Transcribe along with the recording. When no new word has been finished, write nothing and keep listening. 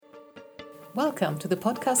Welcome to the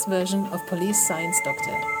podcast version of Police Science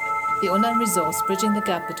Doctor, the online resource bridging the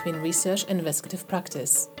gap between research and investigative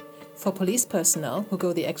practice. For police personnel who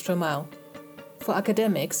go the extra mile. For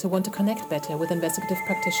academics who want to connect better with investigative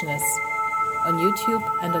practitioners. On YouTube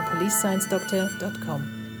and on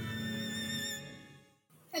policesciencedoctor.com.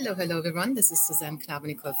 Hello everyone. This is Suzanne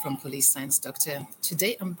Klavenicol from Police Science Doctor.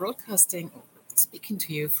 Today I'm speaking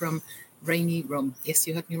to you from rainy Rome. Yes,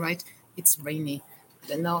 you heard me right. It's rainy. I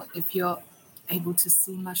don't know if you're able to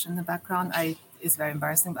see much in the background. It's very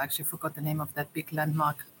embarrassing, but I actually forgot the name of that big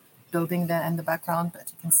landmark building there in the background. But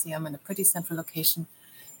you can see I'm in a pretty central location.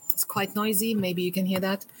 It's quite noisy. Maybe you can hear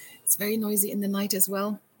that. It's very noisy in the night as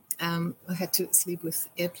well. I had to sleep with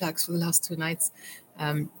earplugs for the last 2 nights,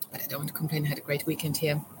 but I don't want to complain. I had a great weekend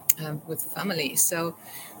here with family. So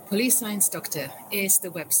Police Science Doctor is the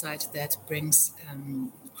website that brings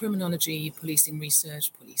criminology, policing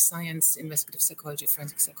research, police science, investigative psychology,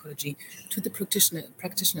 forensic psychology to the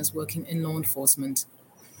practitioners working in law enforcement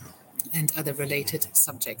and other related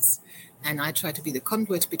subjects. And I try to be the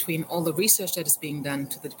conduit between all the research that is being done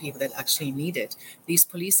to the people that actually need it. These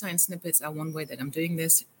police science snippets are one way that I'm doing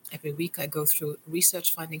this. Every week I go through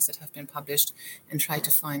research findings that have been published and try to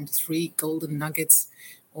find 3 golden nuggets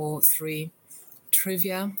or 3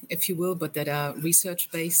 trivia, if you will, but that are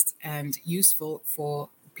research-based and useful for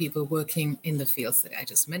people working in the fields that I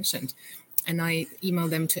just mentioned. And I email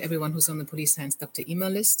them to everyone who's on the Police Science Doctor email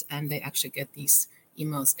list, and they actually get these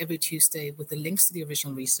emails every Tuesday with the links to the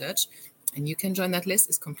original research. And you can join that list.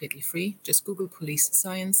 It's completely free. Just Google Police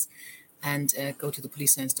Science and go to the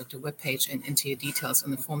Police Science Doctor webpage and enter your details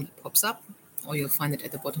on the form that pops up, or you'll find it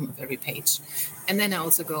at the bottom of every page. And then I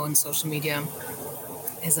also go on social media,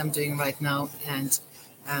 as I'm doing right now, and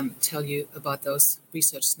tell you about those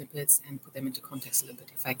research snippets and put them into context a little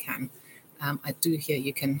bit if I can. I do hear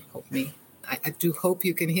you can help me. I do hope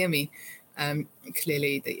you can hear me.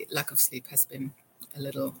 Clearly, the lack of sleep has been a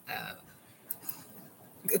little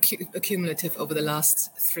accumulative over the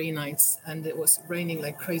last 3 nights, and it was raining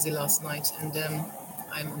like crazy last night, and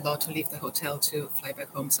I'm about to leave the hotel to fly back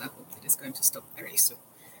home, so I hope it is going to stop very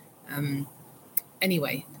soon.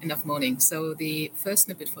 Anyway, enough moaning. So the first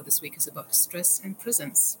snippet for this week is about stress in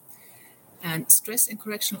prisons. And stress in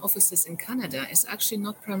correctional offices in Canada is actually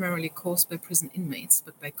not primarily caused by prison inmates,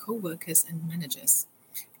 but by co-workers and managers.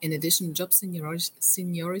 In addition, job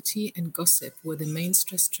seniority and gossip were the main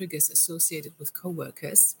stress triggers associated with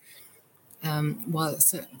co-workers, while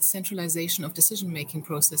centralization of decision-making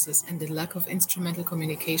processes and the lack of instrumental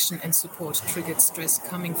communication and support triggered stress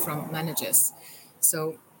coming from managers.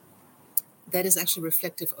 So that is actually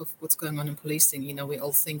reflective of what's going on in policing. You know, we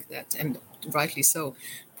all think that, and rightly so,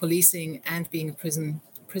 policing and being a prison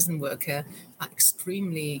worker are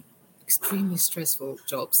extremely stressful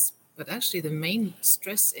jobs. But actually the main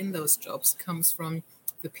stress in those jobs comes from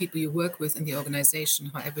the people you work with in the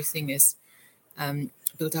organization, how everything is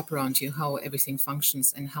built up around you, how everything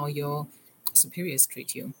functions, and how your superiors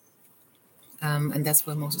treat you. And that's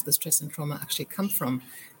where most of the stress and trauma actually come from,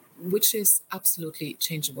 which is absolutely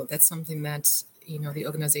changeable. That's something that, you know, the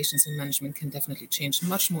organizations and management can definitely change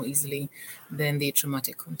much more easily than the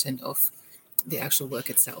traumatic content of the actual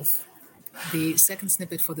work itself. The second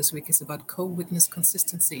snippet for this week is about co-witness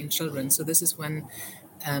consistency in children. So this is when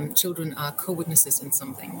children are co-witnesses in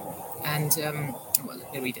something. And,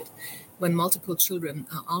 let me read it. When multiple children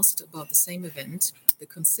are asked about the same event, the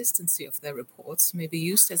consistency of their reports may be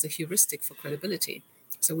used as a heuristic for credibility.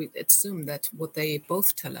 So we assume that what they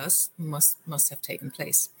both tell us must have taken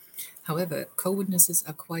place. However, co-witnesses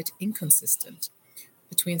are quite inconsistent.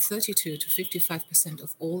 Between 32 to 55%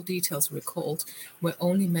 of all details recalled were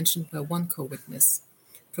only mentioned by one co-witness.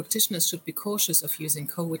 Practitioners should be cautious of using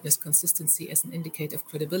co-witness consistency as an indicator of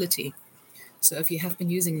credibility. So if you have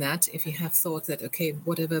been using that, if you have thought that, okay,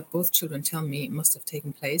 whatever both children tell me must have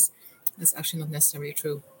taken place, that's actually not necessarily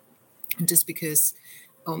true. And just because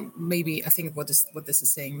maybe I think what this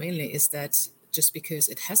is saying mainly is that just because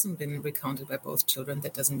it hasn't been recounted by both children,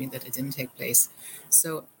 that doesn't mean that it didn't take place.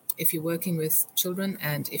 So if you're working with children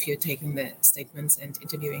and if you're taking their statements and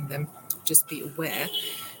interviewing them, just be aware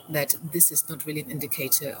that this is not really an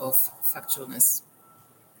indicator of factualness.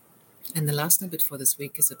 And the last snippet for this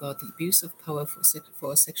week is about the abuse of power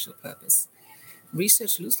for a sexual purpose.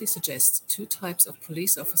 Research loosely suggests 2 types of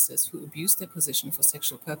police officers who abuse their position for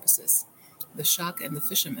sexual purposes: the shark and the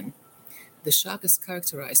fisherman. The shark is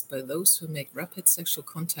characterized by those who make rapid sexual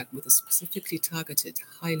contact with a specifically targeted,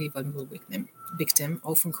 highly vulnerable victim,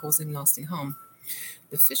 often causing lasting harm.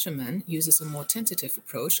 The fisherman uses a more tentative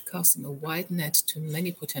approach, casting a wide net to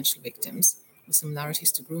many potential victims, with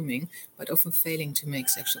similarities to grooming, but often failing to make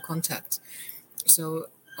sexual contact. So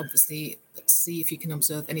obviously see if you can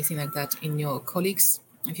observe anything like that in your colleagues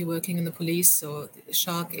if you're working in the police. So the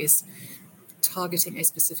shark is targeting a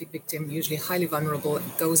specific victim, usually highly vulnerable,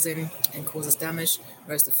 goes in and causes damage,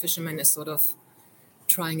 whereas the fisherman is sort of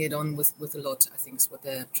trying it on with a lot, I think is what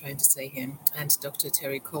they're trying to say here. And Dr.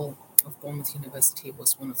 Terry Cole of Bournemouth University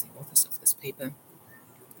was one of the authors of this paper.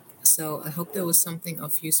 So I hope there was something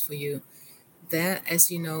of use for you there.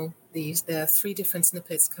 As you know, there are 3 different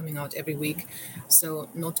snippets coming out every week, so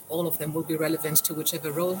not all of them will be relevant to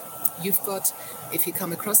whichever role you've got. If you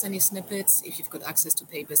come across any snippets, if you've got access to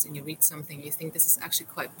papers and you read something, you think this is actually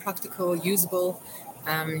quite practical, usable,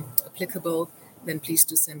 applicable, then please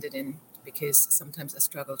do send it in, because sometimes I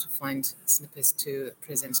struggle to find snippets to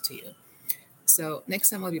present to you. So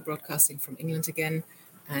next time I'll be broadcasting from England again,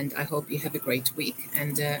 and I hope you have a great week,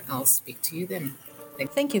 and I'll speak to you then.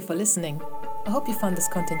 Thank you for listening. I hope you found this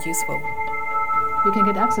content useful. You can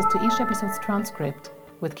get access to each episode's transcript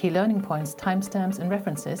with key learning points, timestamps, and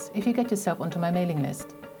references if you get yourself onto my mailing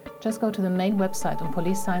list. Just go to the main website on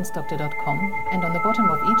policesciencedoctor.com, and on the bottom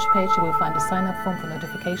of each page you will find a sign-up form for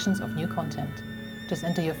notifications of new content. Just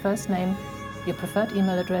enter your first name, your preferred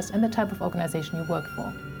email address, and the type of organization you work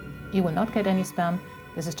for. You will not get any spam.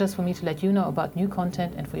 This is just for me to let you know about new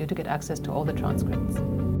content and for you to get access to all the transcripts.